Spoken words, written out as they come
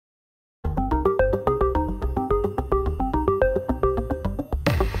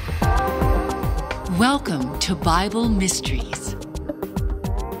Welcome to Bible Mysteries.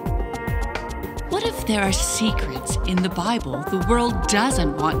 What if there are secrets in the Bible the world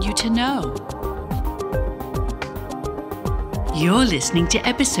doesn't want you to know? You're listening to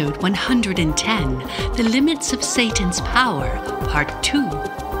episode 110, The Limits of Satan's Power, Part 2.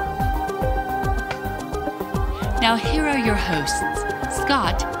 Now here are your hosts,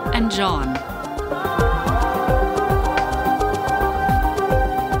 Scott and John.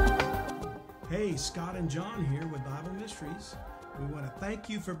 Hey, Scott and John here with Bible Mysteries. We want to thank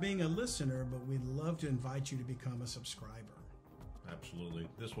you for being a listener, but we'd love to invite you to become a subscriber. Absolutely.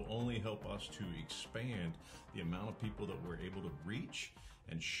 This will only help us to expand the amount of people that we're able to reach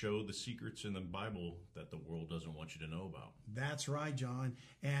and show the secrets in the Bible that the world doesn't want you to know about. That's right, John.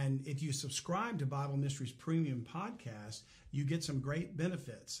 And if you subscribe to Bible Mysteries Premium Podcast, you get some great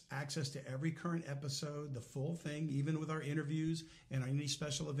benefits. Access to every current episode, the full thing, even with our interviews and any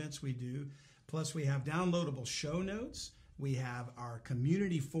special events we do. Plus, we have downloadable show notes. We have our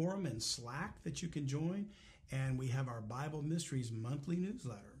community forum and Slack that you can join. And we have our Bible Mysteries monthly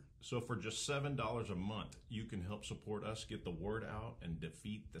newsletter. So for just $7 a month, you can help support us get the word out and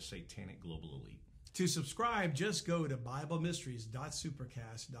defeat the satanic global elite. To subscribe, just go to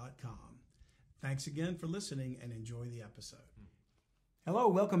BibleMysteries.supercast.com. Thanks again for listening and enjoy the episode. Hello,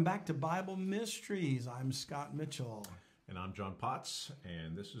 welcome back to Bible Mysteries. I'm Scott Mitchell. And I'm John Potts,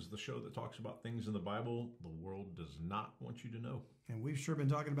 and this is the show that talks about things in the Bible the world does not want you to know. And we've sure been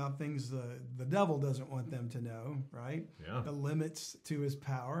talking about things the devil doesn't want them to know, right? Yeah. The limits to his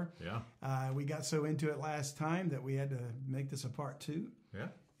power. Yeah. We got so into it last time that we had to make this a part two. Yeah.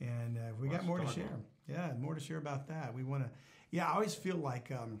 And we got more to share. Yeah, more to share about that. We want to, I always feel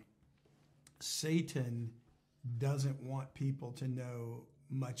like Satan doesn't want people to know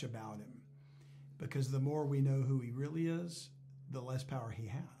much about him. Because the more we know who he really is, the less power he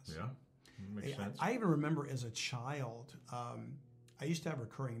has. Yeah, makes sense. I even remember as a child, I used to have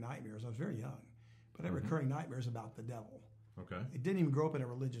recurring nightmares. I was very young, but I had recurring nightmares about the devil. Okay. It didn't even grow up in a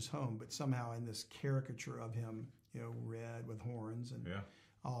religious home, but somehow in this caricature of him, red with horns and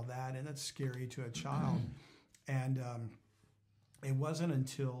all that, and that's scary to a child. And it wasn't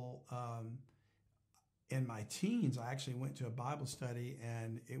until in my teens, I actually went to a Bible study,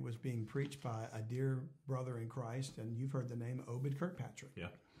 and it was being preached by a dear brother in Christ, and you've heard the name Obed Kirkpatrick,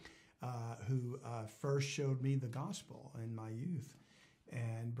 who first showed me the gospel in my youth.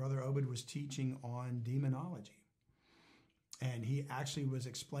 And Brother Obed was teaching on demonology. And he actually was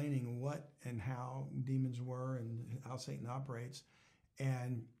explaining what and how demons were and how Satan operates.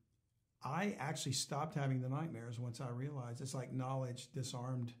 And I actually stopped having the nightmares once I realized it's like knowledge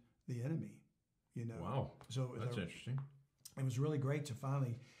disarmed the enemy. Wow. So that's interesting. It was really great to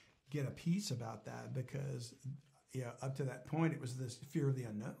finally get a peace about that because, up to that point, it was this fear of the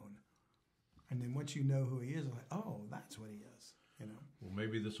unknown. And then once you know who he is, like, oh, that's what he is, Well,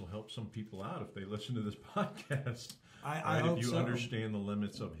 maybe this will help some people out if they listen to this podcast. I hope if you so. understand the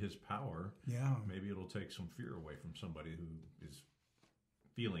limits of his power, yeah, maybe it'll take some fear away from somebody who is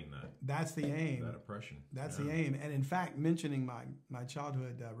feeling that. That's the aim. That oppression. That's the aim. And in fact, mentioning my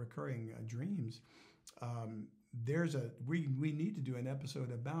childhood recurring dreams, we need to do an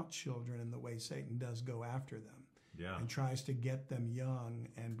episode about children and the way Satan does go after them. Yeah. And tries to get them young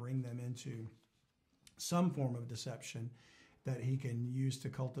and bring them into some form of deception that he can use to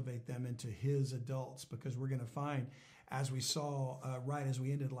cultivate them into his adults. Because we're going to find, as we saw right as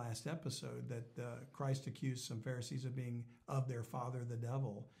we ended last episode, that Christ accused some Pharisees of being of their father, the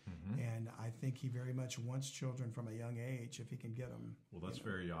devil. And I think he very much wants children from a young age if he can get them. Well, that's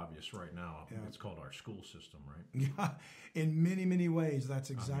very obvious right now. Yeah. It's called our school system, right? Yeah, in many, many ways,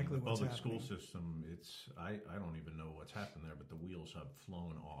 that's exactly what's happening. The public school system, I don't even know what's happened there, but the wheels have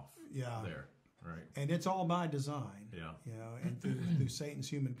flown off there. Right. And it's all by design. Yeah. And through Satan's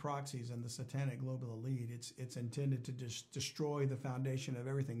human proxies and the satanic global elite, it's intended to just destroy the foundation of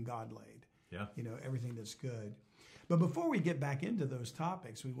everything God laid. Yeah. Everything that's good. But before we get back into those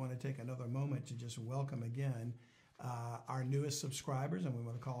topics, we want to take another moment to just welcome again our newest subscribers, and we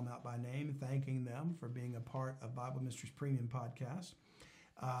want to call them out by name, thanking them for being a part of Bible Mysteries Premium Podcast.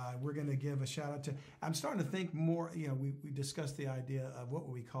 We're going to give a shout out to, I'm starting to think more, we discussed the idea of what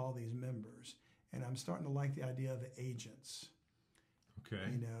would we call these members. And I'm starting to like the idea of agents. Okay.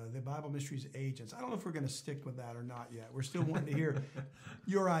 The Bible Mysteries agents. I don't know if we're going to stick with that or not yet. We're still wanting to hear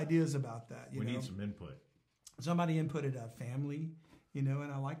your ideas about that. We need some input. Somebody inputted a family, and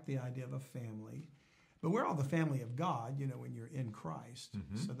I like the idea of a family. But we're all the family of God, when you're in Christ.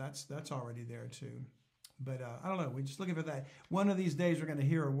 So that's already there too. But I don't know. We're just looking for that. One of these days we're going to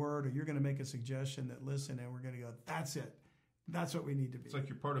hear a word or you're going to make a suggestion that listen, and we're going to go, that's it. That's what we need to be. It's like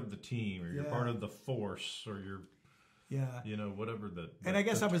you're part of the team, or you're part of the force, or you're, whatever the and I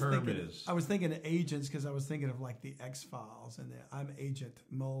guess the I was term thinking, is. I was thinking of agents because I was thinking of like the X-Files, and I'm Agent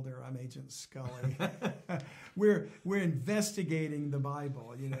Mulder, I'm Agent Scully. we're investigating the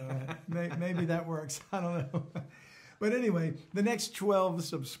Bible, Maybe that works. I don't know. But anyway, the next 12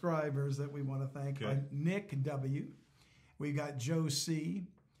 subscribers that we want to thank are Nick W. We've got Joe C.,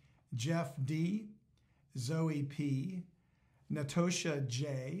 Jeff D., Zoe P., Natosha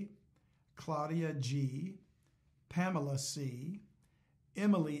J., Claudia G., Pamela C.,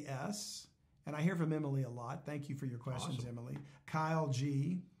 Emily S., and I hear from Emily a lot. Thank you for your questions, awesome. Emily. Kyle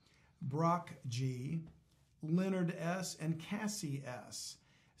G., Brock G., Leonard S., and Cassie S.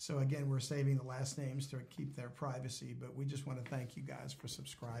 So again, we're saving the last names to keep their privacy, but we just want to thank you guys for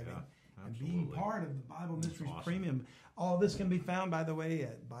subscribing and being part of the Bible Mysteries Premium. All this can be found, by the way,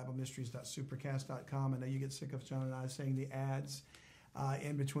 at BibleMysteries.supercast.com. I know you get sick of John and I saying the ads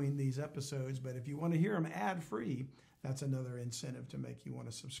in between these episodes, but if you want to hear them ad-free, that's another incentive to make you want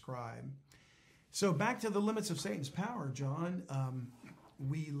to subscribe. So back to the limits of Satan's power, John.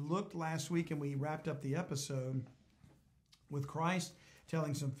 We looked last week and we wrapped up the episode with Christ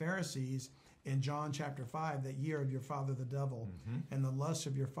telling some Pharisees in John chapter 5 that ye are of your father the devil, and the lusts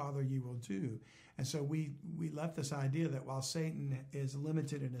of your father you will do. And so we left this idea that while Satan is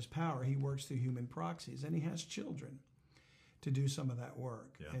limited in his power, he works through human proxies, and he has children to do some of that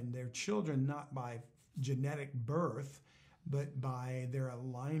work. Yeah. And they're children not by genetic birth, but by their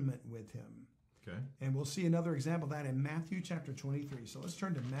alignment with him. Okay. And we'll see another example of that in Matthew chapter 23. So let's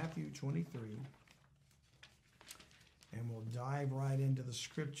turn to Matthew 23. And we'll dive right into the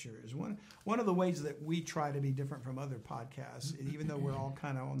scriptures. One of the ways that we try to be different from other podcasts, even though we're all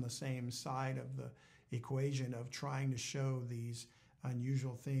kind of on the same side of the equation of trying to show these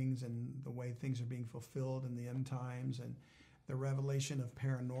unusual things and the way things are being fulfilled in the end times and the revelation of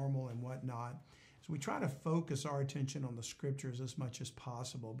paranormal and whatnot. So we try to focus our attention on the scriptures as much as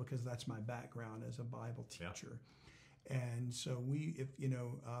possible because that's my background as a Bible teacher. Yeah. And so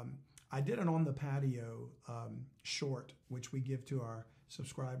I did an On the Patio short, which we give to our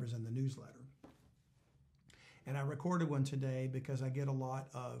subscribers in the newsletter. And I recorded one today because I get a lot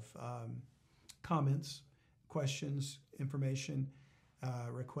of comments, questions, information,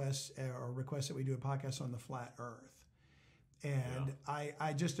 requests that we do a podcast on the flat earth. And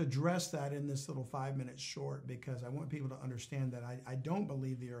I just addressed that in this little 5-minute short because I want people to understand that I don't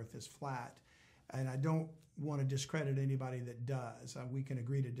believe the earth is flat, and I don't want to discredit anybody that does. We can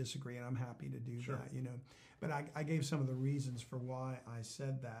agree to disagree, and I'm happy to do that, But I gave some of the reasons for why I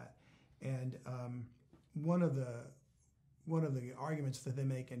said that. And one of the arguments that they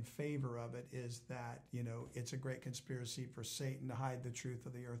make in favor of it is that, it's a great conspiracy for Satan to hide the truth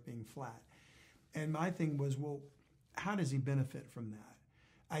of the earth being flat. And my thing was, well, how does he benefit from that?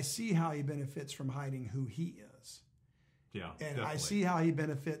 I see how he benefits from hiding who he is. Yeah, and definitely. I see how he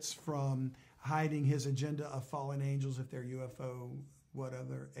benefits from hiding his agenda of fallen angels if they're UFO,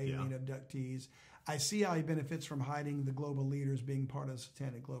 alien abductees. I see how he benefits from hiding the global leaders being part of the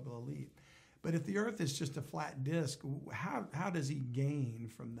satanic global elite. But if the earth is just a flat disk, how does he gain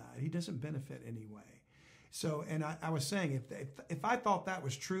from that? He doesn't benefit anyway. So, and I was saying, if I thought that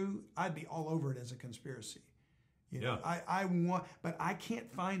was true, I'd be all over it as a conspiracy. I want, but I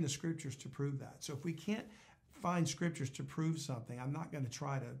can't find the scriptures to prove that. So if we can't find scriptures to prove something, I'm not going to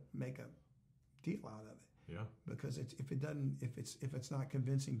try to make a deal out of it. Yeah. Because if it's not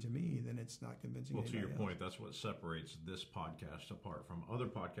convincing to me, then it's not convincing. Well, to your else. point, that's what separates this podcast apart from other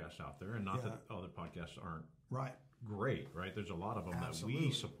podcasts out there, and not that other podcasts aren't great, right? There's a lot of them that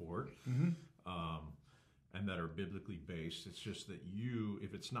we support. And that are biblically based. It's just that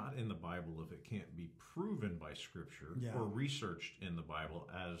if it's not in the Bible, if it can't be proven by Scripture or researched in the Bible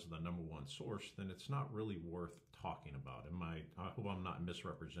as the number one source, then it's not really worth talking about. I hope I'm not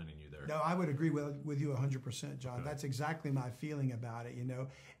misrepresenting you there. No, I would agree with you 100%, John. Okay. That's exactly my feeling about it.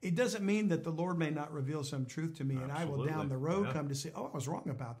 It doesn't mean that the Lord may not reveal some truth to me, and I will down the road come to say, oh, I was wrong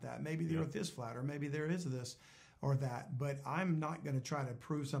about that. Maybe the earth is flat, or maybe there is this or that. But I'm not going to try to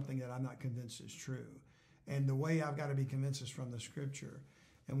prove something that I'm not convinced is true. And the way I've got to be convinced is from the scripture.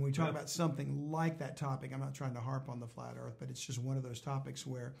 And when we talk about something like that topic, I'm not trying to harp on the flat earth, but it's just one of those topics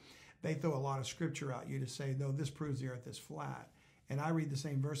where they throw a lot of scripture at you to say, no, this proves the earth is flat. And I read the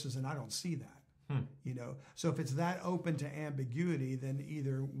same verses and I don't see that. So if it's that open to ambiguity, then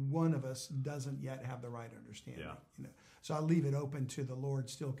either one of us doesn't yet have the right understanding. So I leave it open to the Lord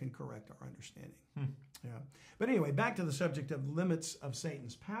still can correct our understanding. But anyway, back to the subject of limits of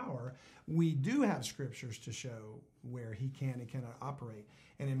Satan's power. We do have scriptures to show where he can and cannot operate.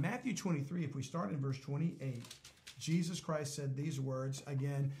 And in Matthew 23, if we start in verse 28, Jesus Christ said these words,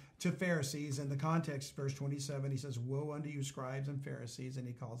 again, to Pharisees. In the context, verse 27, he says, "Woe unto you, scribes and Pharisees," and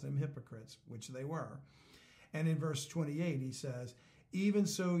he calls them hypocrites, which they were. And in verse 28, he says, "Even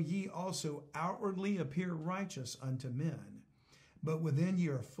so ye also outwardly appear righteous unto men, but within ye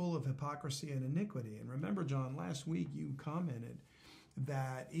are full of hypocrisy and iniquity." And remember, John, last week you commented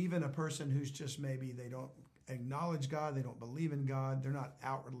that even a person who's just maybe they don't acknowledge God, they don't believe in God, they're not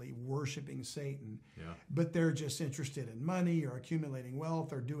outwardly worshiping Satan, but they're just interested in money or accumulating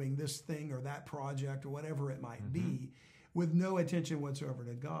wealth or doing this thing or that project or whatever it might be, with no attention whatsoever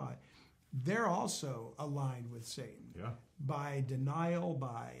to God. They're also aligned with Satan by denial,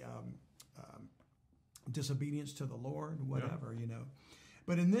 by disobedience to the Lord, whatever, you know.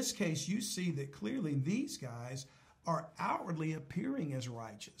 But in this case, you see that clearly these guys are outwardly appearing as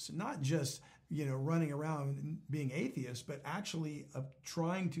righteous, not just, you know, running around being atheists, but actually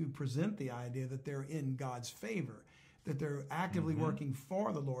trying to present the idea that they're in God's favor, that they're actively working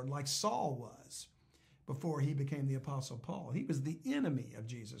for the Lord, like Saul was before he became the Apostle Paul. He was the enemy of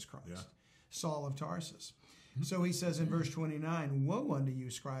Jesus Christ, Saul of Tarsus. So he says in verse 29, "Woe unto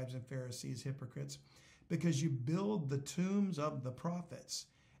you, scribes and Pharisees, hypocrites, because you build the tombs of the prophets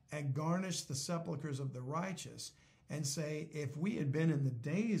and garnish the sepulchres of the righteous, and say, if we had been in the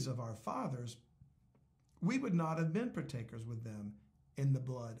days of our fathers, we would not have been partakers with them in the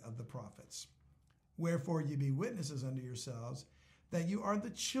blood of the prophets. Wherefore ye be witnesses unto yourselves that you are the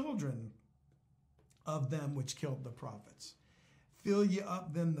children of them which killed the prophets. Fill ye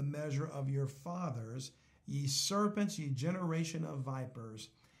up then the measure of your fathers, ye serpents, ye generation of vipers.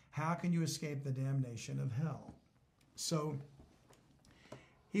 How can you escape the damnation of hell?" So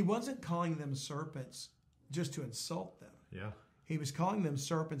he wasn't calling them serpents just to insult them. He was calling them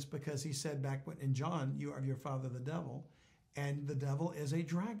serpents because he said back in John, "You are of your father the devil," and the devil is a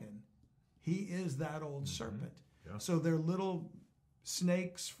dragon. He is that old serpent. So they're little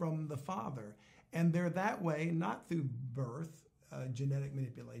snakes from the Father, and they're that way not through birth, genetic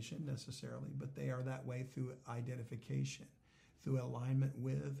manipulation necessarily, but they are that way through identification, through alignment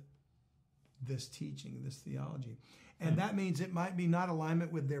with this teaching, this theology. And that means it might be not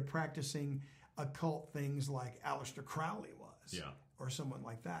alignment with their practicing occult things like Aleister Crowley was, or someone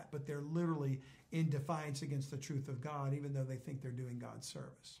like that, but they're literally in defiance against the truth of God, even though they think they're doing God's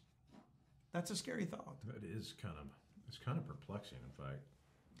service. That's a scary thought. It is it's kind of perplexing, in fact.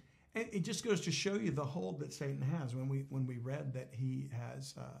 And it just goes to show you the hold that Satan has. When we read that he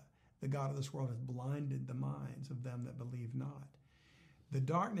has, the God of this world has blinded the minds of them that believe not. The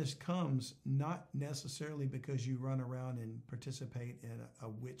darkness comes not necessarily because you run around and participate in a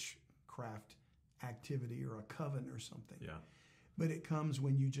witchcraft activity or a coven or something. But it comes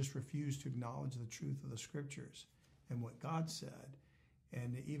when you just refuse to acknowledge the truth of the Scriptures and what God said.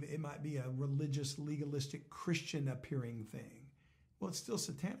 And even it might be a religious, legalistic, Christian appearing thing. Well, it's still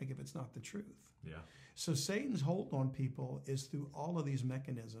satanic if it's not the truth. So Satan's hold on people is through all of these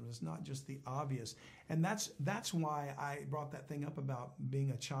mechanisms. It's not just the obvious. And that's why I brought that thing up about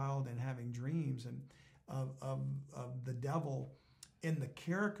being a child and having dreams and of the devil in the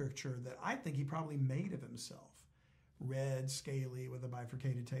caricature that I think he probably made of himself. Red, scaly, with a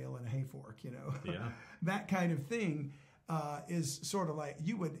bifurcated tail and a hay fork, you know. That kind of thing is sort of like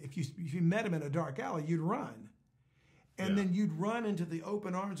you would, if you met him in a dark alley, you'd run. And then you'd run into the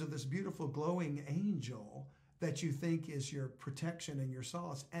open arms of this beautiful glowing angel that you think is your protection and your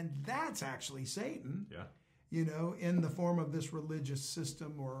solace. And that's actually Satan, you know, in the form of this religious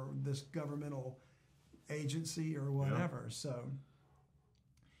system or this governmental agency or whatever. So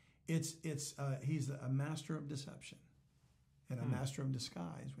he's a master of deception and a master of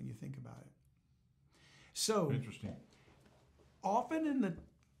disguise when you think about it. So interesting. Often in the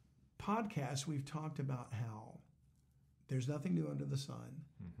podcast, we've talked about how there's nothing new under the sun.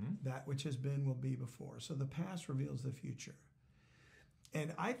 That which has been will be before. So the past reveals the future.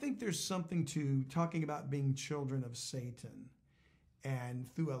 And I think there's something to talking about being children of Satan and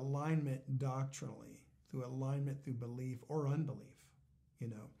through alignment doctrinally, through alignment through belief or unbelief, you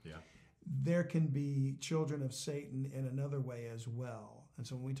know. There can be children of Satan in another way as well. And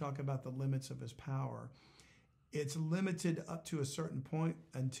so when we talk about the limits of his power, it's limited up to a certain point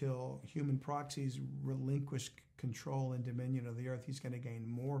until human proxies relinquish control and dominion of the earth. He's going to gain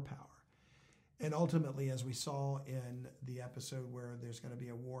more power. And ultimately, as we saw in the episode where there's going to be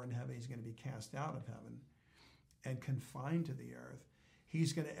a war in heaven, he's going to be cast out of heaven and confined to the earth.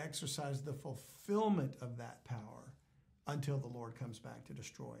 He's going to exercise the fulfillment of that power until the Lord comes back to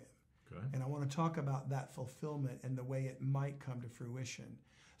destroy him. And I want to talk about that fulfillment and the way it might come to fruition.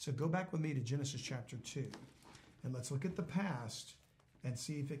 So go back with me to Genesis chapter 2. And let's look at the past and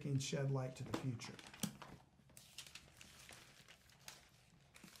see if it can shed light to the future.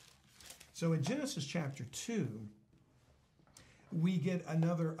 So in Genesis chapter 2, we get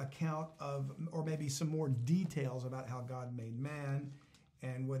another account of, or maybe some more details about how God made man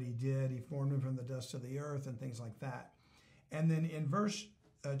and what he did. He formed him from the dust of the earth and things like that. And then in verse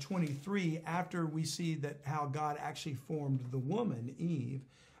 23, after we see that how God actually formed the woman, Eve,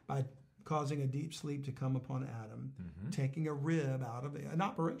 by causing a deep sleep to come upon Adam, taking a rib out of an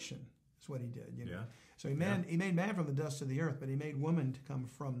operation is what he did. You know? Yeah. So he made man from the dust of the earth, but he made woman to come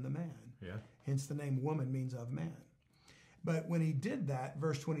from the man. Yeah. Hence the name woman means of man. But when he did that,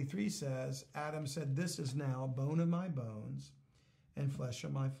 verse 23 says, Adam said, this is now bone of my bones and flesh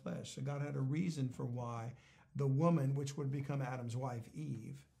of my flesh. So God had a reason for why the woman, which would become Adam's wife,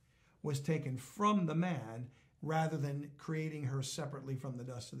 Eve, was taken from the man rather than creating her separately from the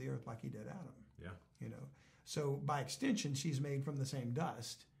dust of the earth like he did Adam. Yeah. You know, so by extension, she's made from the same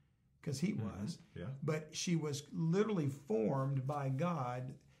dust because he was. Yeah. But she was literally formed by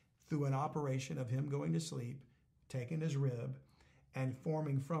God through an operation of him going to sleep, taking his rib, and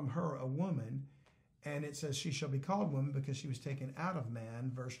forming from her a woman. And it says she shall be called woman because she was taken out of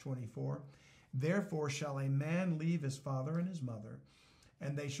man, verse 24. Therefore shall a man leave his father and his mother,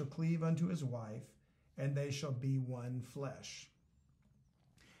 and they shall cleave unto his wife, and they shall be one flesh.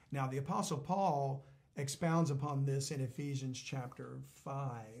 Now the Apostle Paul expounds upon this in Ephesians chapter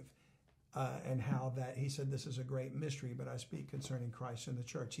 5, and how that he said this is a great mystery, but I speak concerning Christ and the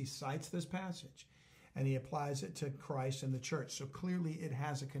church. He cites this passage, and he applies it to Christ and the church. So clearly it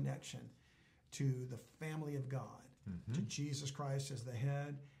has a connection to the family of God, to Jesus Christ as the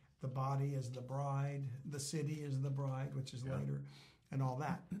head, the body as the bride, the city as the bride, which is later, and all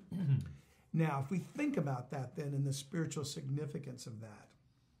that. Now, if we think about that then and the spiritual significance of that,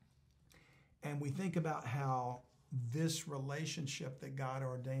 and we think about how this relationship that God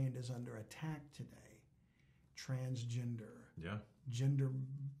ordained is under attack today, transgender, gender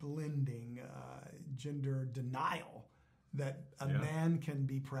blending, gender denial, that a man can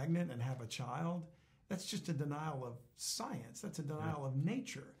be pregnant and have a child, that's just a denial of science. That's a denial of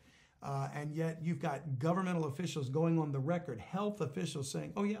nature. And yet you've got governmental officials going on the record, health officials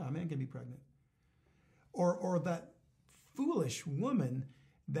saying, oh yeah, a man can be pregnant. Or that foolish woman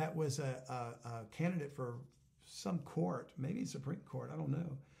that was a candidate for some court, maybe Supreme Court, I don't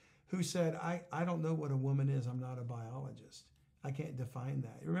know, who said, I don't know what a woman is. I'm not a biologist. I can't define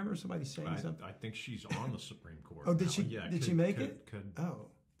that. Remember somebody saying something? I think she's on the Supreme Court. Oh, did she? Yeah, did she make it?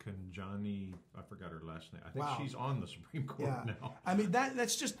 Kanjani, I forgot her last name. I think she's on the Supreme Court now. I mean,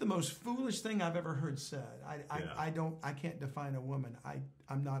 that's just the most foolish thing I've ever heard said. I can't define a woman.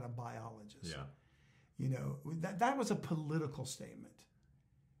 I'm not a biologist. Yeah. You know, that was a political statement.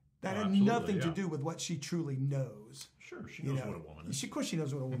 That had nothing to do with what she truly knows. Sure, she knows what a woman is. Of course she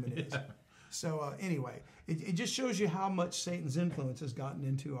knows what a woman is. So anyway, it just shows you how much Satan's influence has gotten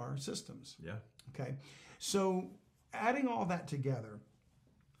into our systems. Yeah. Okay. So adding all that together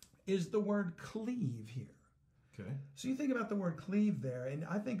is the word cleave here. Okay. So you think about the word cleave there, and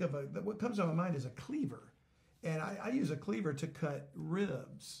I think of what comes to my mind is a cleaver. And I use a cleaver to cut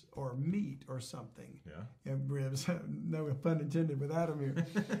ribs or meat or something. Yeah. Ribs, no pun intended with Adam here.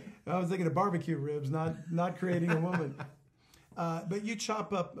 I was thinking of barbecue ribs, not creating a woman. But you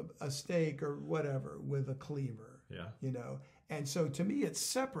chop up a steak or whatever with a cleaver. Yeah. You know, and so to me it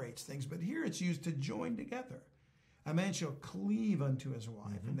separates things, but here it's used to join together. A man shall cleave unto his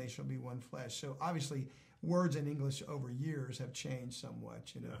wife, and they shall be one flesh. So obviously, words in English over years have changed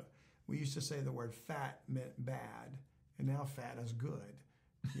somewhat. You know. Yeah. We used to say the word fat meant bad, and now fat is good,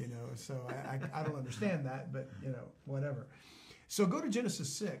 you know. So I don't understand that, but, you know, whatever. So go to Genesis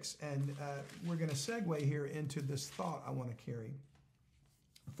 6, and we're going to segue here into this thought I want to carry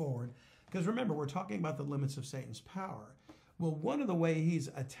forward. Because remember, we're talking about the limits of Satan's power. Well, one of the ways he's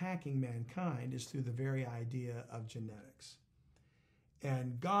attacking mankind is through the very idea of genetics.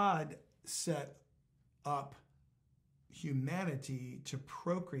 And God set up humanity to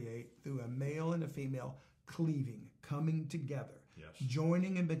procreate through a male and a female cleaving, coming together,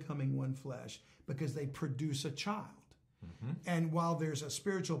 joining and becoming one flesh, because they produce a child. And while there's a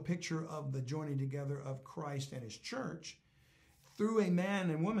spiritual picture of the joining together of Christ and his church, through a man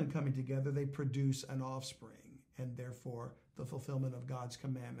and woman coming together, they produce an offspring, and therefore the fulfillment of God's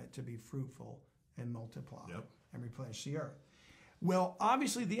commandment to be fruitful and multiply and replenish the earth. Well,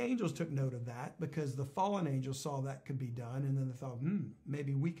 obviously the angels took note of that because the fallen angels saw that could be done, and then they thought,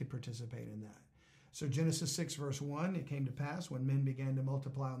 maybe we could participate in that. So Genesis 6 verse 1, it came to pass when men began to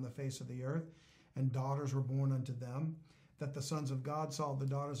multiply on the face of the earth, and daughters were born unto them, that the sons of God saw the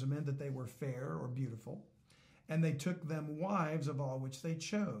daughters of men, that they were fair or beautiful, and they took them wives of all which they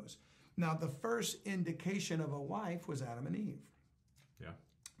chose. Now, the first indication of a wife was Adam and Eve. Yeah.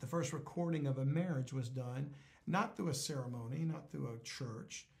 the first recording of a marriage was done not through a ceremony, not through a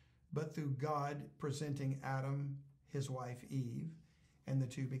church, but through God presenting Adam, his wife Eve, and the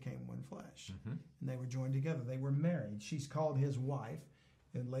two became one flesh. And they were joined together. They were married. She's called his wife,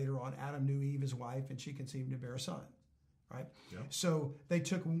 and later on Adam knew Eve his wife, and she conceived and bare a son. Right? Yep. So they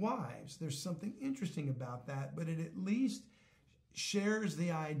took wives. There's something interesting about that, but it at least shares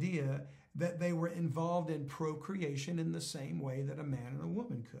the idea that they were involved in procreation in the same way that a man and a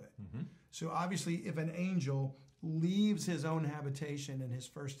woman could. So obviously, if an angel leaves his own habitation and his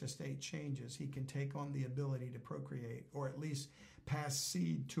first estate changes, he can take on the ability to procreate, or at least pass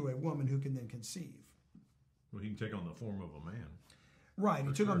seed to a woman who can then conceive. Well, he can take on the form of a man. Right,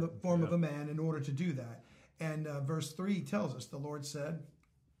 he took on the form of a man in order to do that. And verse 3 tells us, the Lord said,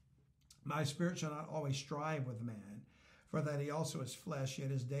 "My spirit shall not always strive with man, for that he also is flesh,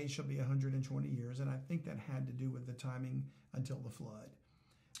 yet his days shall be 120 years. And I think that had to do with the timing until the flood.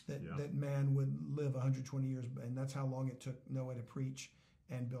 That man would live 120 years, and that's how long it took Noah to preach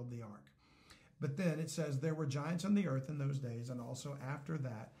and build the ark. But then it says, there were giants on the earth in those days, and also after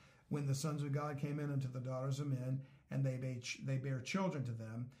that, when the sons of God came in unto the daughters of men, and they bare children to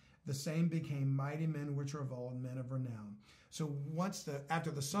them, the same became mighty men which were of old, men of renown. So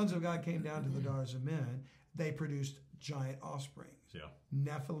after the sons of God came down to the daughters of men, they produced giant offsprings,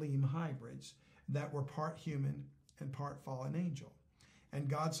 Nephilim hybrids that were part human and part fallen angel. And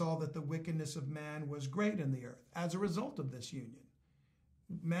God saw that the wickedness of man was great in the earth as a result of this union.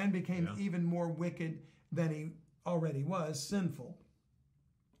 Man became even more wicked than he already was, sinful,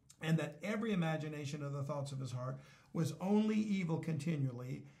 and that every imagination of the thoughts of his heart was only evil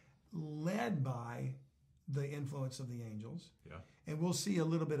continually, led by the influence of the angels. And we'll see a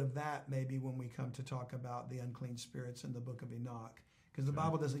little bit of that maybe when we come to talk about the unclean spirits in the book of Enoch, because the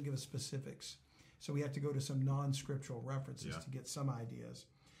Bible doesn't give us specifics. So we have to go to some non-scriptural references to get some ideas.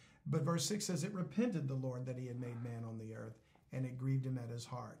 But verse 6 says, it repented the Lord that he had made man on the earth, and it grieved him at his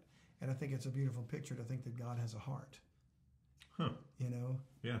heart. And I think it's a beautiful picture to think that God has a heart. You know?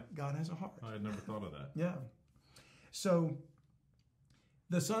 Yeah. God has a heart. I had never thought of that. Yeah. So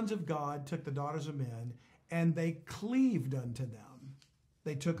the sons of God took the daughters of men, and they cleaved unto them.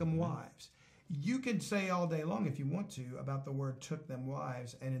 They took them wives. You can say all day long, if you want to, about the word took them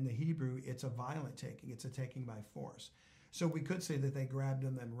wives, and in the Hebrew, it's a violent taking. It's a taking by force. So we could say that they grabbed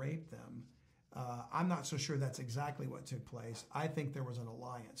them and raped them. I'm not so sure that's exactly what took place. I think there was an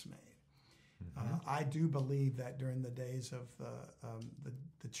alliance made. I do believe that during the days of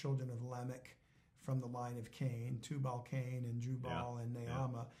the children of Lamech from the line of Cain, Tubal-Cain and Jubal and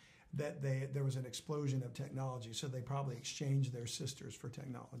Naamah, that there was an explosion of technology. So they probably exchanged their sisters for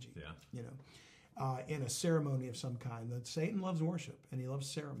technology. You know, in a ceremony of some kind. That Satan loves worship and he loves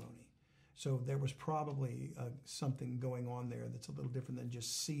ceremony. So there was probably something going on there that's a little different than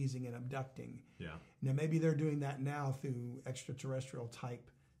just seizing and abducting. Now maybe they're doing that now through extraterrestrial type,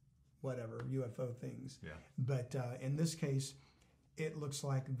 whatever, UFO things. But in this case, it looks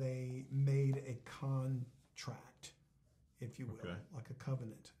like they made a contract, if you will, like a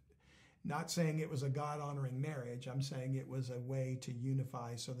covenant. Not saying it was a God-honoring marriage. I'm saying it was a way to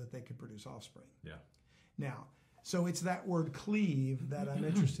unify so that they could produce offspring. Now, so it's that word cleave that I'm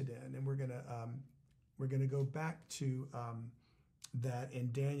interested in, and we're gonna go back to that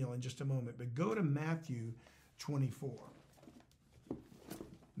in Daniel in just a moment. But go to Matthew 24.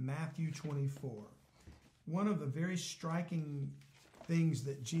 Matthew 24. One of the very striking things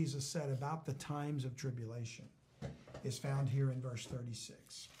that Jesus said about the times of tribulation is found here in verse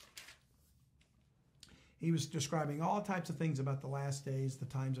 36. He was describing all types of things about the last days, the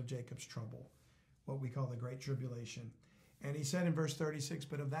times of Jacob's trouble, what we call the Great Tribulation. And he said in verse 36,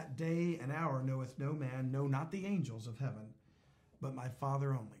 but of that day and hour knoweth no man, no, not the angels of heaven, but my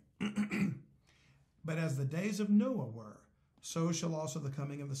Father only. But as the days of Noah were, so shall also the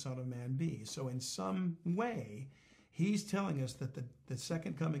coming of the Son of Man be. So in some way, he's telling us that the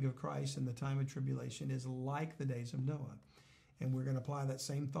second coming of Christ in the time of tribulation is like the days of Noah. And we're going to apply that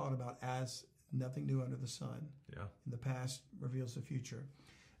same thought about as nothing new under the sun. In the past reveals the future.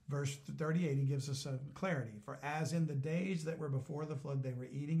 Verse 38, he gives us some clarity. For as in the days that were before the flood, they were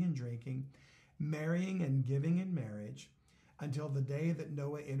eating and drinking, marrying and giving in marriage, until the day that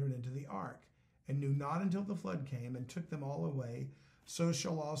Noah entered into the ark, and knew not until the flood came and took them all away, so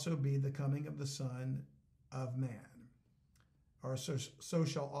shall also be the coming of the Son of Man. Or so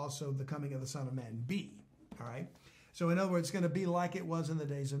shall also the coming of the Son of Man be. All right? So in other words, it's going to be like it was in the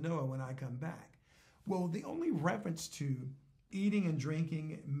days of Noah when I come back. Well, the only reference to eating and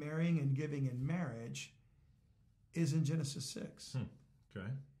drinking, marrying and giving in marriage is in Genesis 6.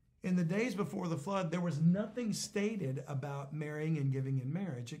 In the days before the flood, there was nothing stated about marrying and giving in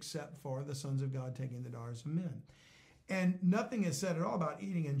marriage except for the sons of God taking the daughters of men. And nothing is said at all about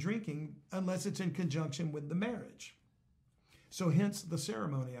eating and drinking unless it's in conjunction with the marriage. So hence the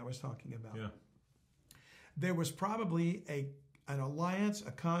ceremony I was talking about. Yeah. There was probably an alliance,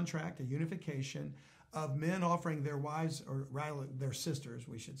 a contract, a unification of men offering their wives, or rather their sisters,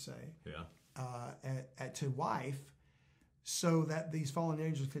 we should say, to wife, so that these fallen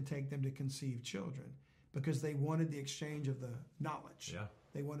angels could take them to conceive children, because they wanted the exchange of the knowledge. Yeah.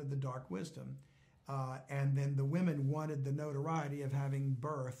 They wanted the dark wisdom. And then the women wanted the notoriety of having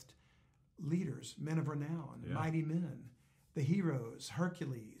birthed leaders, men of renown, mighty men, the heroes,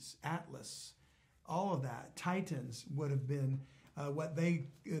 Hercules, Atlas, all of that. Titans would have been what the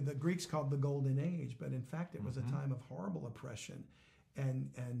Greeks called the Golden Age, but in fact it was a time of horrible oppression and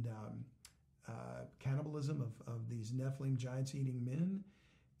cannibalism of these Nephilim giants eating men,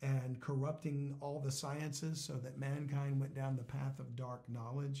 and corrupting all the sciences so that mankind went down the path of dark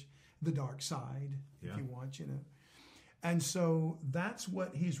knowledge, the dark side, if you want, And so that's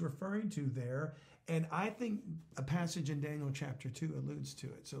what he's referring to there. And I think a passage in Daniel chapter 2 alludes to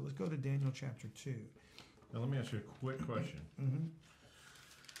it. So let's go to Daniel chapter 2. Now let me ask you a quick question.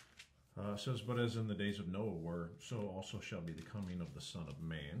 It says, but as in the days of Noah were, so also shall be the coming of the Son of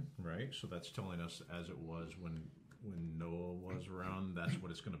Man, right? So that's telling us as it was when Noah was around, that's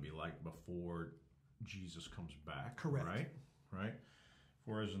what it's going to be like before Jesus comes back. Correct. Right?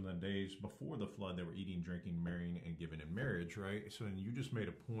 For as in the days before the flood, they were eating, drinking, marrying, and giving in marriage, right? So and you just made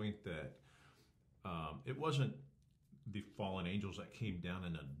a point that it wasn't the fallen angels that came down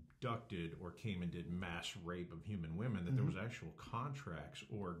and abducted or came and did mass rape of human women, that there was actual contracts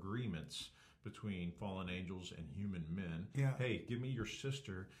or agreements between fallen angels and human men. Yeah. Hey, give me your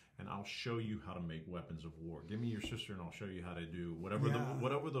sister and I'll show you how to make weapons of war. Give me your sister and I'll show you how to do whatever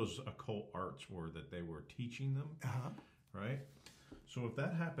whatever those occult arts were that they were teaching them. Right? So if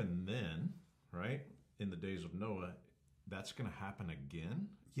that happened then, right, in the days of Noah, that's going to happen again?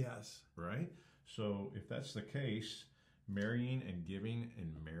 Yes. Right? So if that's the case, marrying and giving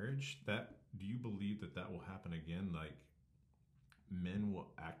in marriage, do you believe that will happen again? Like, men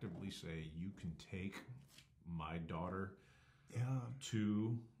will actively say, you can take my daughter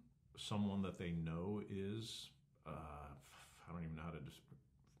to someone that they know is, I don't even know how to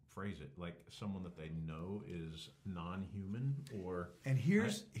phrase it, like someone that they know is non-human or... And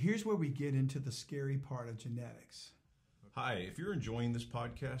here's where we get into the scary part of genetics. Hi, if you're enjoying this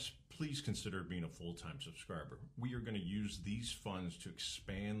podcast, please consider being a full-time subscriber. We are going to use these funds to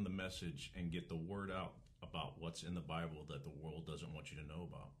expand the message and get the word out about what's in the Bible that the world doesn't want you to know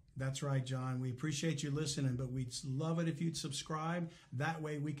about. That's right, John. We appreciate you listening, but we'd love it if you'd subscribe. That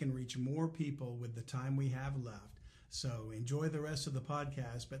way we can reach more people with the time we have left. So enjoy the rest of the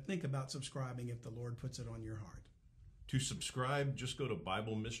podcast, but think about subscribing if the Lord puts it on your heart. To subscribe, just go to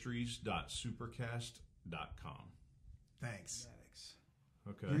BibleMysteries.supercast.com. Thanks.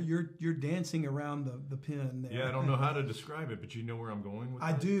 Okay. You're dancing around the pin there. Yeah, I don't know how to describe it, but you know where I'm going with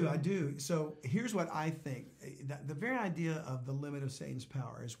that? I do. So here's what I think. The very idea of the limit of Satan's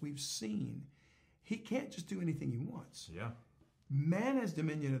power is we've seen he can't just do anything he wants. Yeah. Man has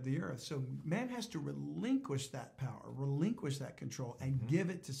dominion of the earth, so man has to relinquish that power, relinquish that control, and give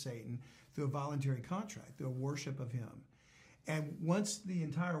it to Satan through a voluntary contract, through a worship of him. And once the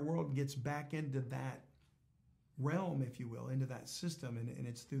entire world gets back into that realm, if you will, into that system, and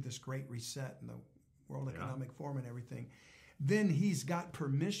it's through this great reset and the World Economic Forum and everything, then he's got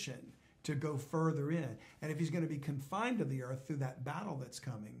permission to go further in. And if he's going to be confined to the earth through that battle that's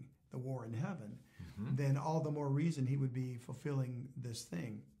coming, the war in heaven, then all the more reason he would be fulfilling this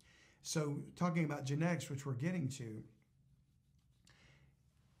thing. So talking about genetics, which we're getting to,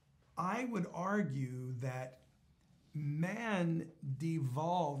 I would argue that man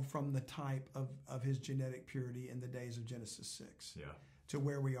devolved from the type of his genetic purity in the days of Genesis 6 to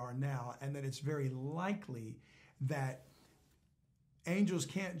where we are now, and that it's very likely that angels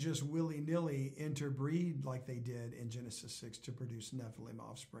can't just willy-nilly interbreed like they did in Genesis 6 to produce Nephilim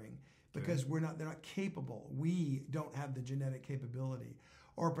offspring, because they're not capable. We don't have the genetic capability,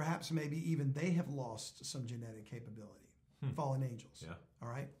 or perhaps maybe even they have lost some genetic capability, fallen angels. All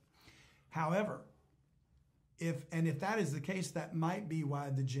right. However, if that is the case, that might be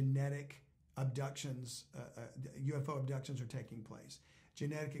why the genetic abductions, UFO abductions are taking place.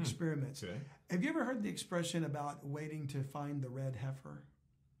 Genetic experiments. Okay. Have you ever heard the expression about waiting to find the red heifer?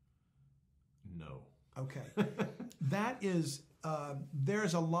 No. Okay. That is,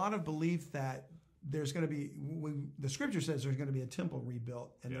 there's a lot of belief that there's going to be, the scripture says there's going to be a temple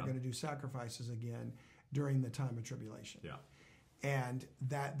rebuilt and they're going to do sacrifices again during the time of tribulation. Yeah. and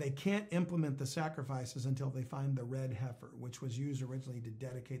that they can't implement the sacrifices until they find the red heifer, which was used originally to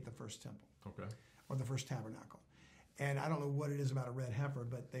dedicate the first temple, or the first tabernacle. And I don't know what it is about a red heifer,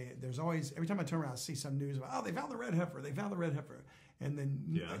 but there's always, every time I turn around, I see some news about, oh, they found the red heifer. They found the red heifer. And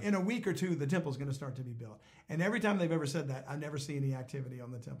then in a week or two, the temple's going to start to be built. And every time they've ever said that, I never see any activity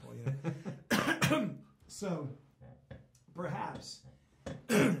on the temple. So perhaps,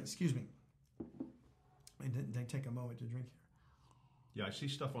 excuse me, I didn't take a moment to drink here. Yeah, I see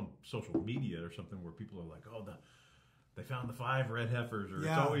stuff on social media or something where people are like, oh, they found the 5 red heifers, or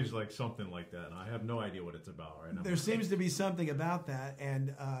it's always like something like that. And I have no idea what it's about right now. There seems to be something about that.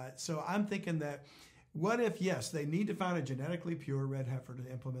 And so I'm thinking that what if, yes, they need to find a genetically pure red heifer to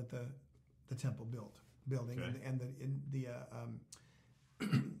implement the temple building and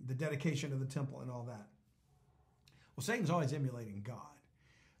the dedication of the temple and all that. Well, Satan's always emulating God.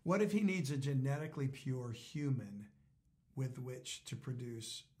 What if he needs a genetically pure human with which to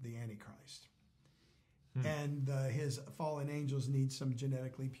produce the Antichrist? And his fallen angels need some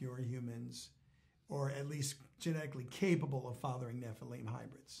genetically pure humans, or at least genetically capable of fathering Nephilim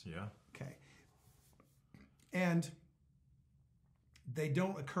hybrids. Yeah. Okay. And they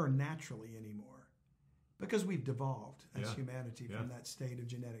don't occur naturally anymore because we've devolved as humanity from that state of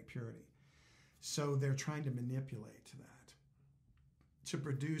genetic purity. So they're trying to manipulate that to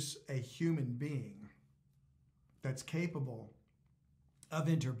produce a human being that's capable of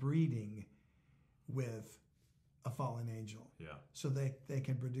interbreeding with a fallen angel. Yeah. So they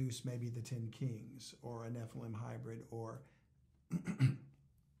can produce maybe the 10 kings or a Nephilim hybrid or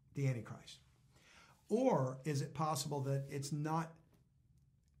the Antichrist. Or is it possible that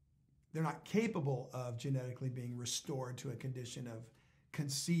they're not capable of genetically being restored to a condition of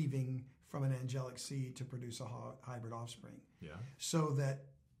conceiving from an angelic seed to produce a hybrid offspring? Yeah. So that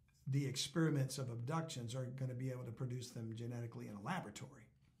the experiments of abductions are going to be able to produce them genetically in a laboratory.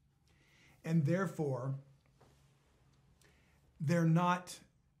 And therefore, they're not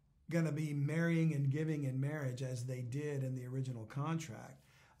going to be marrying and giving in marriage as they did in the original contract.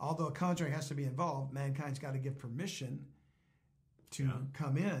 Although a contract has to be involved, mankind's got to give permission to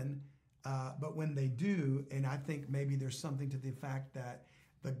come in. But when they do, and I think maybe there's something to the fact that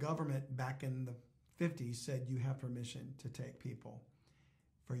the government back in the 50s said you have permission to take people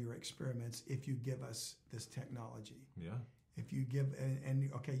for your experiments if you give us this technology. Yeah. If you give,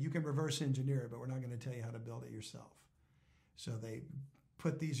 and okay, you can reverse engineer it, but we're not going to tell you how to build it yourself. So they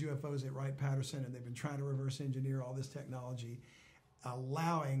put these UFOs at Wright-Patterson, and they've been trying to reverse engineer all this technology,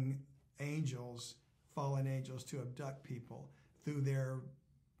 allowing angels, fallen angels, to abduct people through their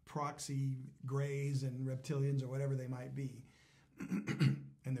proxy greys and reptilians or whatever they might be.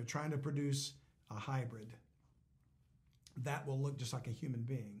 And they're trying to produce a hybrid that will look just like a human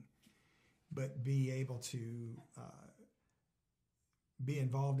being, but be able to be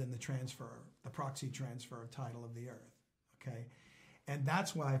involved in the proxy transfer of title of the earth. Okay? And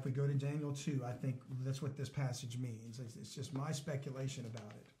that's why if we go to Daniel 2, I think that's what this passage means. It's just my speculation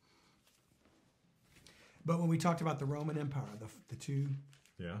about it. But when we talked about the Roman Empire, the two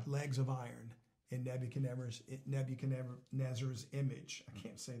legs of iron in Nebuchadnezzar's image, I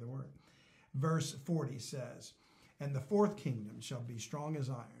can't say the word. Verse 40 says, "And the fourth kingdom shall be strong as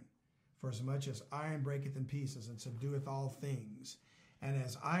iron, for as much as iron breaketh in pieces and subdueth all things. And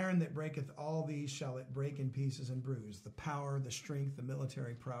as iron that breaketh all these shall it break in pieces and bruise." The power, the strength, the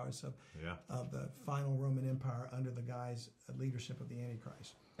military prowess of the final Roman Empire under the leadership of the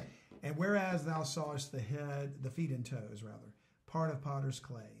Antichrist. "And whereas thou sawest the feet and toes, part of potter's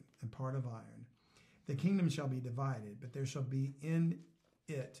clay and part of iron, the kingdom shall be divided, but there shall be in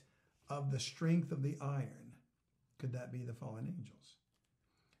it of the strength of the iron." Could that be the fallen angels?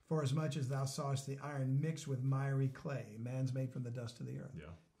 "For as much as thou sawest the iron mixed with miry clay," man's made from the dust of the earth,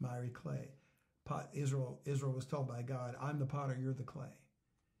 miry clay. Israel was told by God, "I'm the potter, you're the clay."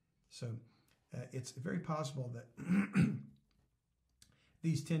 So it's very possible that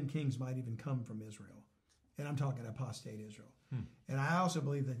these 10 kings might even come from Israel. And I'm talking apostate Israel. And I also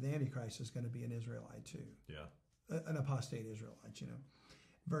believe that the Antichrist is going to be an Israelite too. Yeah. An apostate Israelite,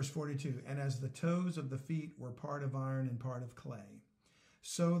 Verse 42, "And as the toes of the feet were part of iron and part of clay,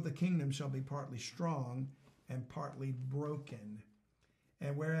 so the kingdom shall be partly strong and partly broken.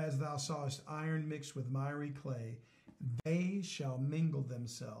 And whereas thou sawest iron mixed with miry clay, they shall mingle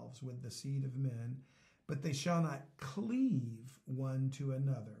themselves with the seed of men, but they shall not cleave one to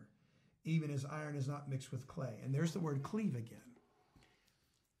another, even as iron is not mixed with clay." And there's the word cleave again.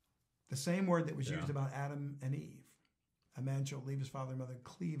 The same word that was used about Adam and Eve. "A man shall leave his father and mother,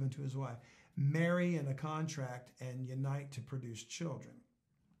 cleave unto his wife, marry in a contract, and unite to produce children."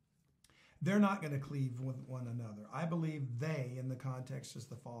 they're not going to cleave with one another. I believe they, in the context, is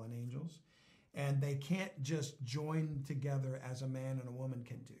the fallen angels, and they can't just join together as a man and a woman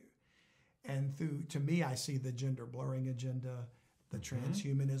can do. And to me, I see the gender blurring agenda, the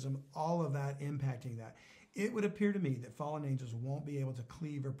transhumanism, all of that impacting that. It would appear to me that fallen angels won't be able to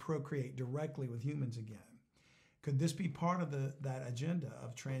cleave or procreate directly with humans again. Could this be part of that agenda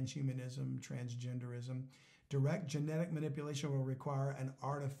of transhumanism, transgenderism? Direct genetic manipulation will require an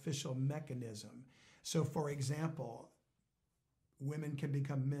artificial mechanism. So, for example, women can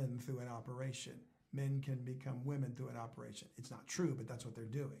become men through an operation. Men can become women through an operation. It's not true, but that's what they're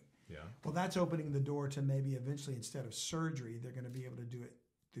doing. Yeah. Well, that's opening the door to maybe eventually, instead of surgery, they're going to be able to do it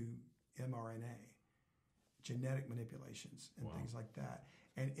through mRNA, genetic manipulations, and things like that,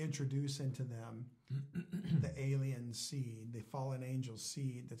 and introduce into them the alien seed, the fallen angel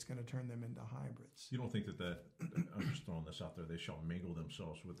seed that's going to turn them into hybrids. You don't think that I'm just throwing this out there, they shall mingle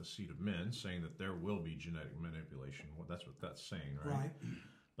themselves with the seed of men, saying that there will be genetic manipulation. Well, that's what that's saying, right? Right.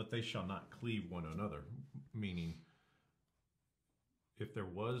 But they shall not cleave one another, meaning if there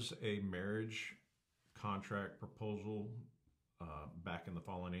was a marriage contract proposal back in the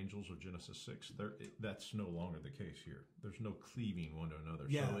fallen angels of Genesis 6, that's no longer the case here. There's no cleaving one to another.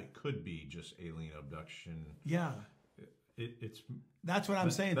 Yeah. So it could be just alien abduction. Yeah. That's what I'm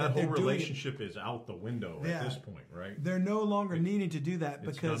saying. That whole relationship is out the window at this point, right? They're no longer needing to do that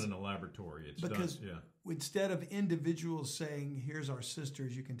because it's done in a laboratory. Instead of individuals saying, here's our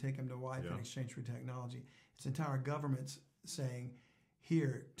sisters, you can take them to wife in exchange for technology, it's entire governments saying,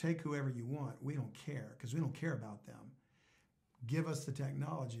 here, take whoever you want. We don't care because we don't care about them. Give us the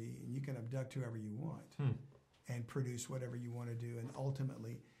technology and you can abduct whoever you want and produce whatever you want to do. And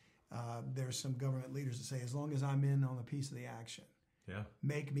ultimately, there's some government leaders that say, as long as I'm in on a piece of the action,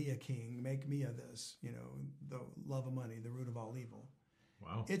 make me a king, make me a this, the love of money, the root of all evil.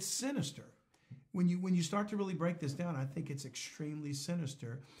 Wow. It's sinister. When you start to really break this down, I think it's extremely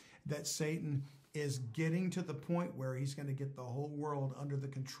sinister that Satan is getting to the point where he's going to get the whole world under the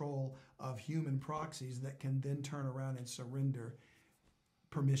control of human proxies that can then turn around and surrender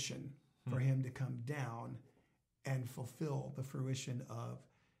permission for him to come down and fulfill the fruition of,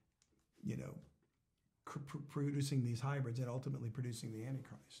 producing these hybrids and ultimately producing the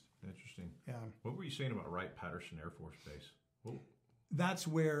Antichrist. Interesting. Yeah. What were you saying about Wright-Patterson Air Force Base? Whoa. That's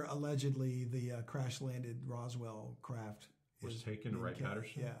where allegedly the crash-landed Roswell craft was taken to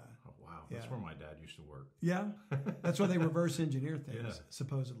Wright-Patterson? Yeah. Oh, wow. That's where my dad used to work. Yeah. That's where they reverse engineer things,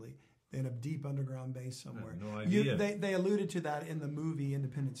 supposedly. In a deep underground base somewhere. I had no idea. They alluded to that in the movie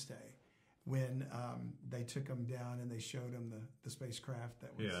Independence Day when they took them down and they showed them the spacecraft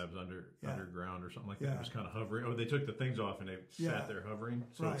that was... Yeah, it was underground or something like that. It was kind of hovering. Oh, they took the things off and they sat there hovering.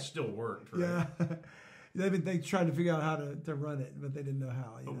 So it still worked, right? Yeah. They tried to figure out how to run it, but they didn't know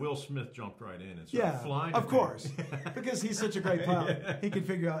how. But Will Smith jumped right in and started flying. Of course, because he's such a great pilot. He can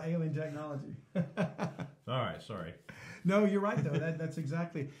figure out alien technology. All right, sorry. No, you're right, though. That's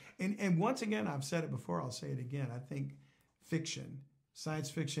exactly. And once again, I've said it before, I'll say it again. I think fiction, science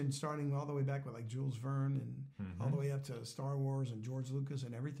fiction, starting all the way back with like Jules Verne and all the way up to Star Wars and George Lucas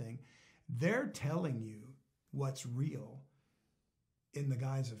and everything, they're telling you what's real in the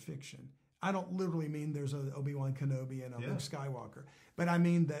guise of fiction. I don't literally mean there's an Obi-Wan Kenobi and a Luke Skywalker, but I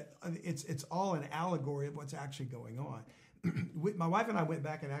mean that it's all an allegory of what's actually going on. My wife and I went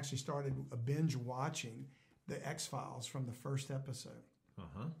back and actually started a binge watching the X-Files from the first episode.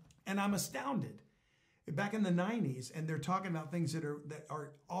 And I'm astounded. Back in the 90s, and they're talking about things that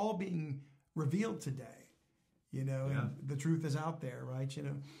are all being revealed today, and the truth is out there, right?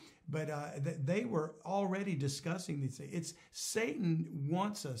 But they were already discussing these things. Satan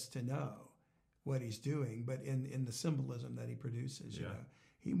wants us to know what he's doing, but in the symbolism that he produces,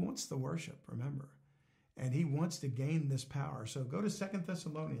 he wants the worship, remember, and he wants to gain this power. So go to 2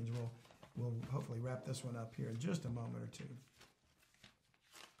 Thessalonians. We'll hopefully wrap this one up here in just a moment or two.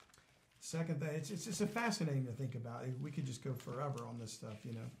 It's fascinating to think about. We could just go forever on this stuff,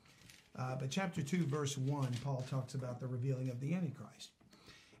 But chapter 2, verse 1, Paul talks about the revealing of the Antichrist.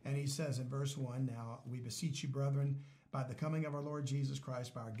 And he says in verse 1, now we beseech you, brethren, by the coming of our Lord Jesus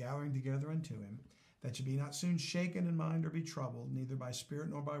Christ, by our gathering together unto him, that you be not soon shaken in mind or be troubled, neither by spirit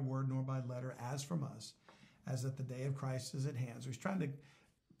nor by word nor by letter, as from us, as that the day of Christ is at hand. So he's trying to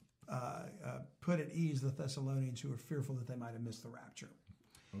put at ease the Thessalonians who are fearful that they might have missed the rapture.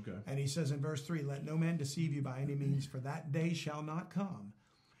 Okay. And he says in verse 3, let no man deceive you by any means, for that day shall not come,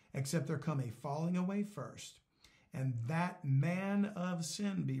 except there come a falling away first, and that man of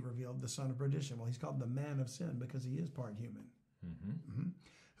sin be revealed, the son of perdition. Well, he's called the man of sin because he is part human.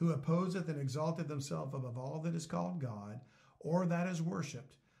 Who opposeth and exalteth himself above all that is called God, or that is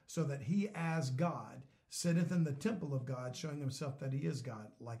worshipped, so that he as God sitteth in the temple of God, showing himself that he is God,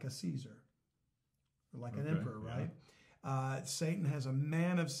 like a Caesar, or like an emperor, right? Satan has a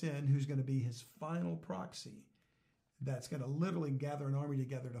man of sin who's going to be his final proxy that's going to literally gather an army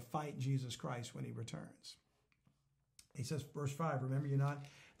together to fight Jesus Christ when he returns. He says, verse 5, remember you not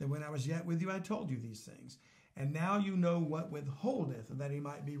that when I was yet with you, I told you these things. And now you know what withholdeth, that he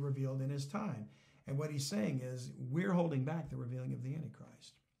might be revealed in his time. And what he's saying is, we're holding back the revealing of the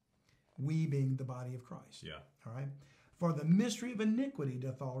Antichrist. We being the body of Christ. Yeah. All right. For the mystery of iniquity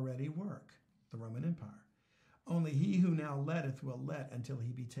doth already work, the Roman Empire. Only he who now letteth will let until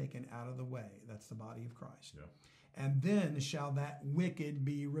he be taken out of the way. That's the body of Christ. Yeah. And then shall that wicked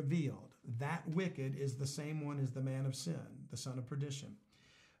be revealed. That wicked is the same one as the man of sin, the son of perdition,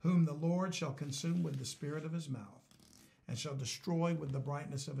 whom the Lord shall consume with the spirit of his mouth, and shall destroy with the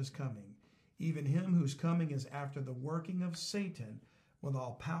brightness of his coming, even him whose coming is after the working of Satan, with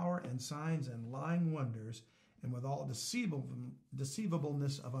all power and signs and lying wonders, and with all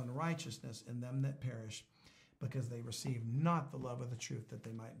deceivableness of unrighteousness in them that perish, because they receive not the love of the truth, that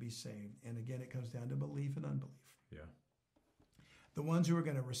they might be saved. And again, it comes down to belief and unbelief. Yeah. The ones who are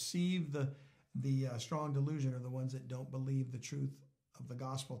going to receive the strong delusion are the ones that don't believe the truth of the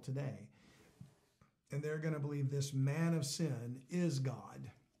gospel today. And they're going to believe this man of sin is God,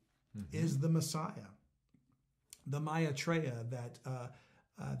 is the Messiah, the Maitreya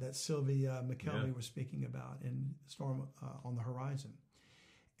that Sylvia McKelvey was speaking about in Storm on the Horizon.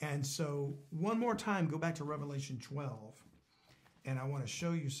 And so one more time, go back to Revelation 12, and I want to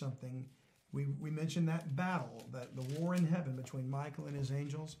show you something. We mentioned that battle, that the war in heaven between Michael and his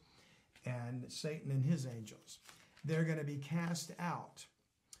angels and Satan and his angels. They're going to be cast out,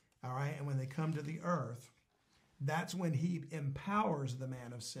 all right? And when they come to the earth, that's when he empowers the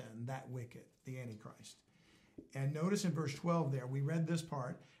man of sin, that wicked, the Antichrist. And notice in verse 12 there, we read this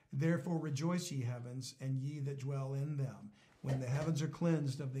part, therefore rejoice ye heavens, and ye that dwell in them. When the heavens are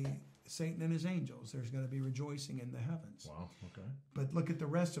cleansed of the Satan and his angels, there's going to be rejoicing in the heavens. Wow, okay. But look at the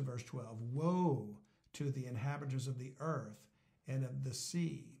rest of verse 12. Woe to the inhabitants of the earth and of the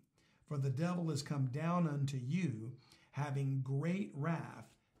sea, for the devil is come down unto you, having great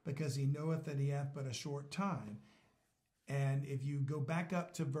wrath, because he knoweth that he hath but a short time. And if you go back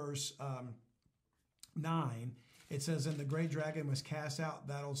up to verse 9, it says, and the great dragon was cast out,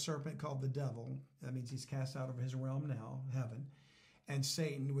 that old serpent called the devil. That means he's cast out of his realm now, heaven. And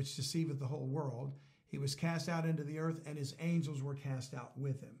Satan, which deceiveth the whole world, he was cast out into the earth, and his angels were cast out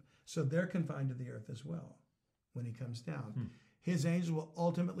with him. So they're confined to the earth as well when he comes down. His angels will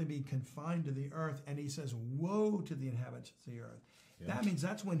ultimately be confined to the earth, and he says, woe to the inhabitants of the earth. Yeah. That means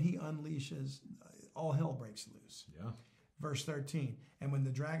that's when he unleashes, all hell breaks loose. Yeah. Verse 13, and when the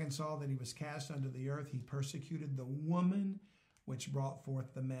dragon saw that he was cast unto the earth, he persecuted the woman which brought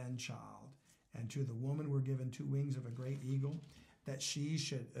forth the man-child. And to the woman were given 2 wings of a great eagle, that she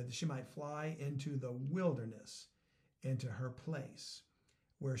might fly into the wilderness, into her place,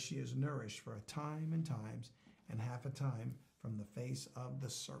 where she is nourished for a time and times, and half a time from the face of the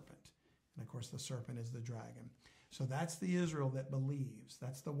serpent. And of course, the serpent is the dragon. So that's the Israel that believes.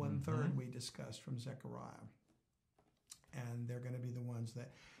 That's the 1/3 we discussed from Zechariah. And they're going to be the ones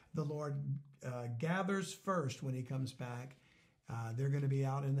that the Lord gathers first when he comes back. They're going to be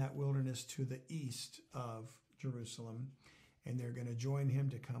out in that wilderness to the east of Jerusalem, and they're going to join him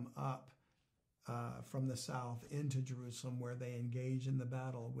to come up from the south into Jerusalem, where they engage in the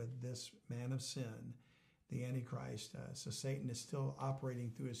battle with this man of sin, the Antichrist. So Satan is still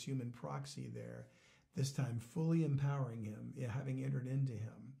operating through his human proxy there, this time fully empowering him, having entered into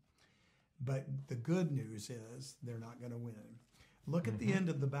him. But the good news is they're not going to win. Look at the end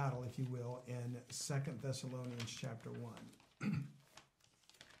of the battle, if you will, in 2 Thessalonians chapter 1.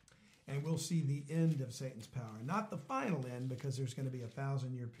 And we'll see the end of Satan's power. Not the final end, because there's going to be a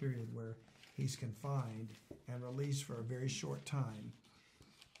 1,000-year period where he's confined and released for a very short time.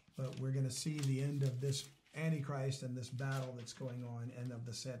 But we're going to see the end of this Antichrist and this battle that's going on, and of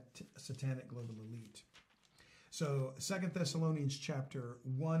the satanic global elite. So 2 Thessalonians chapter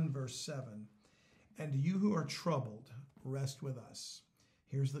 1, verse 7. And you who are troubled, rest with us.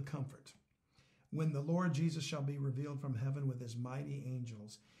 Here's the comfort. When the Lord Jesus shall be revealed from heaven with his mighty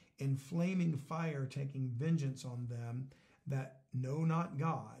angels, in flaming fire, taking vengeance on them that know not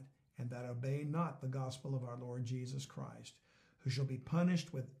God, and that obey not the gospel of our Lord Jesus Christ, who shall be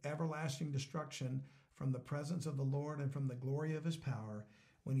punished with everlasting destruction from the presence of the Lord and from the glory of his power,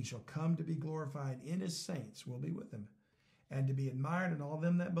 when he shall come to be glorified in his saints, will be with him, and to be admired in all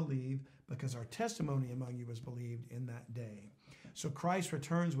them that believe, because our testimony among you was believed in that day. So Christ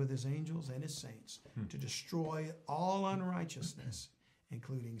returns with his angels and his saints to destroy all unrighteousness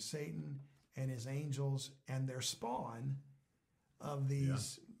including Satan and his angels and their spawn of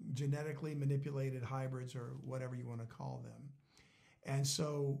these genetically manipulated hybrids, or whatever you want to call them. And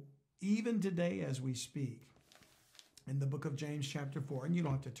so even today as we speak, in the book of James chapter 4, and you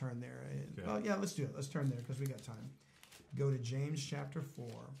don't have to turn there. Okay. Well, yeah, let's do it. Let's turn there because we got time. Go to James chapter 4.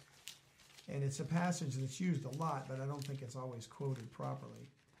 And it's a passage that's used a lot, but I don't think it's always quoted properly.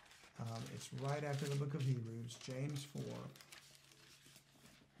 It's right after the book of Hebrews, James 4,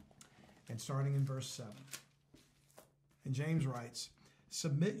 and starting in verse 7. And James writes,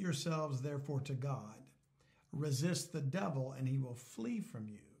 "Submit yourselves therefore to God. Resist the devil, and he will flee from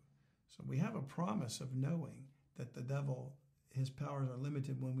you." So we have a promise of knowing that the devil, his powers are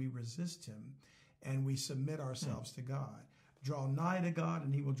limited when we resist him and we submit ourselves to God. Draw nigh to God,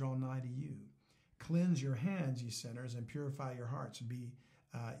 and he will draw nigh to you. Cleanse your hands, ye sinners, and purify your hearts, be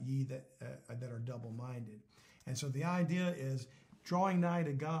ye that are double-minded. And so the idea is drawing nigh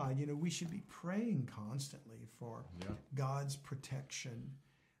to God. You know, we should be praying constantly for God's protection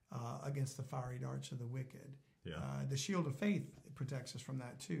against the fiery darts of the wicked. The shield of faith protects us from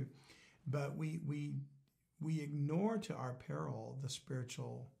that too. But we ignore to our peril the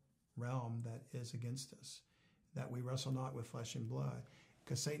spiritual realm that is against us, that we wrestle not with flesh and blood.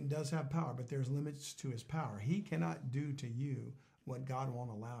 Because Satan does have power, but there's limits to his power. He cannot do to you what God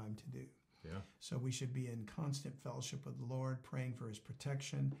won't allow him to do. So we should be in constant fellowship with the Lord, praying for his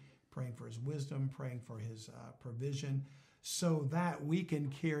protection, praying for his wisdom, praying for his provision, so that we can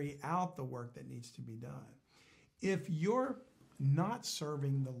carry out the work that needs to be done. If you're not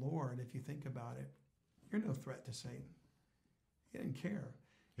serving the Lord, if you think about it, you're no threat to Satan. He doesn't care.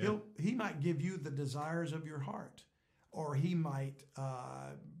 He might give you the desires of your heart, or he might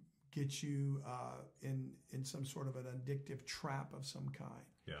get you in some sort of an addictive trap of some kind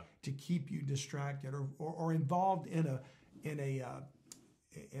to keep you distracted or involved in an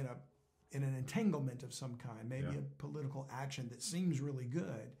entanglement of some kind, maybe a political action that seems really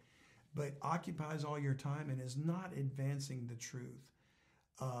good, but occupies all your time and is not advancing the truth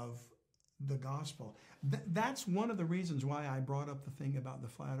of the gospel. That's one of the reasons why I brought up the thing about the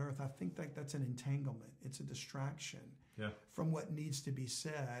flat earth. I think that's an entanglement. It's a distraction from what needs to be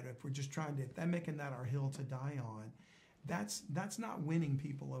said. If we're just trying to, if they're making that our hill to die on, that's not winning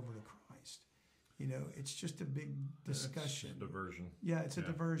people over to Christ. You know, it's just a big discussion. It's a diversion. Yeah, it's a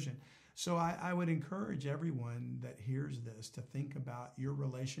diversion. So I would encourage everyone that hears this to think about your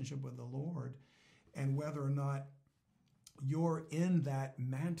relationship with the Lord and whether or not you're in that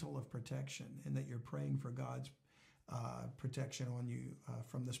mantle of protection and that you're praying for God's protection on you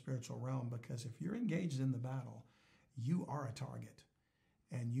from the spiritual realm. Because if you're engaged in the battle, you are a target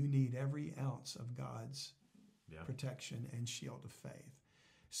and you need every ounce of God's protection and shield of faith.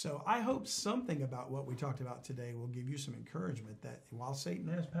 So I hope something about what we talked about today will give you some encouragement that while Satan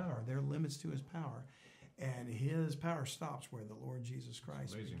has power, there are limits to his power, and his power stops where the Lord Jesus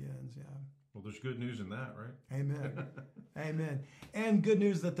Christ begins. Well, there's good news in that, right? Amen. Amen. And good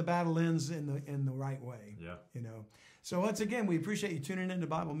news that the battle ends in the right way. You know. So once again, we appreciate you tuning into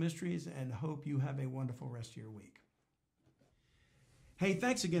Bible Mysteries and hope you have a wonderful rest of your week. Hey,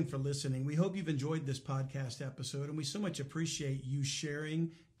 thanks again for listening. We hope you've enjoyed this podcast episode, and we so much appreciate you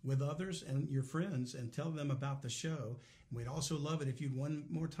sharing with others and your friends and tell them about the show. And we'd also love it if you'd one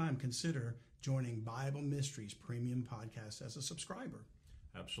more time consider joining Bible Mysteries Premium Podcast as a subscriber.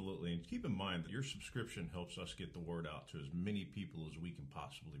 Absolutely. And keep in mind that your subscription helps us get the word out to as many people as we can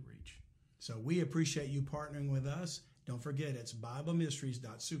possibly reach. So we appreciate you partnering with us. Don't forget, it's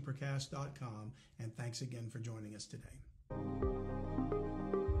BibleMysteries.supercast.com. And thanks again for joining us today.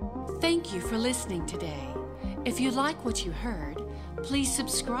 Thank you for listening today. If you like what you heard, please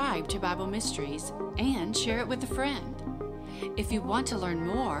subscribe to Bible Mysteries and share it with a friend. If you want to learn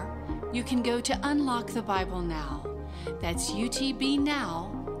more, you can go to Unlock the Bible Now. That's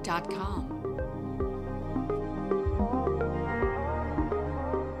utbnow.com.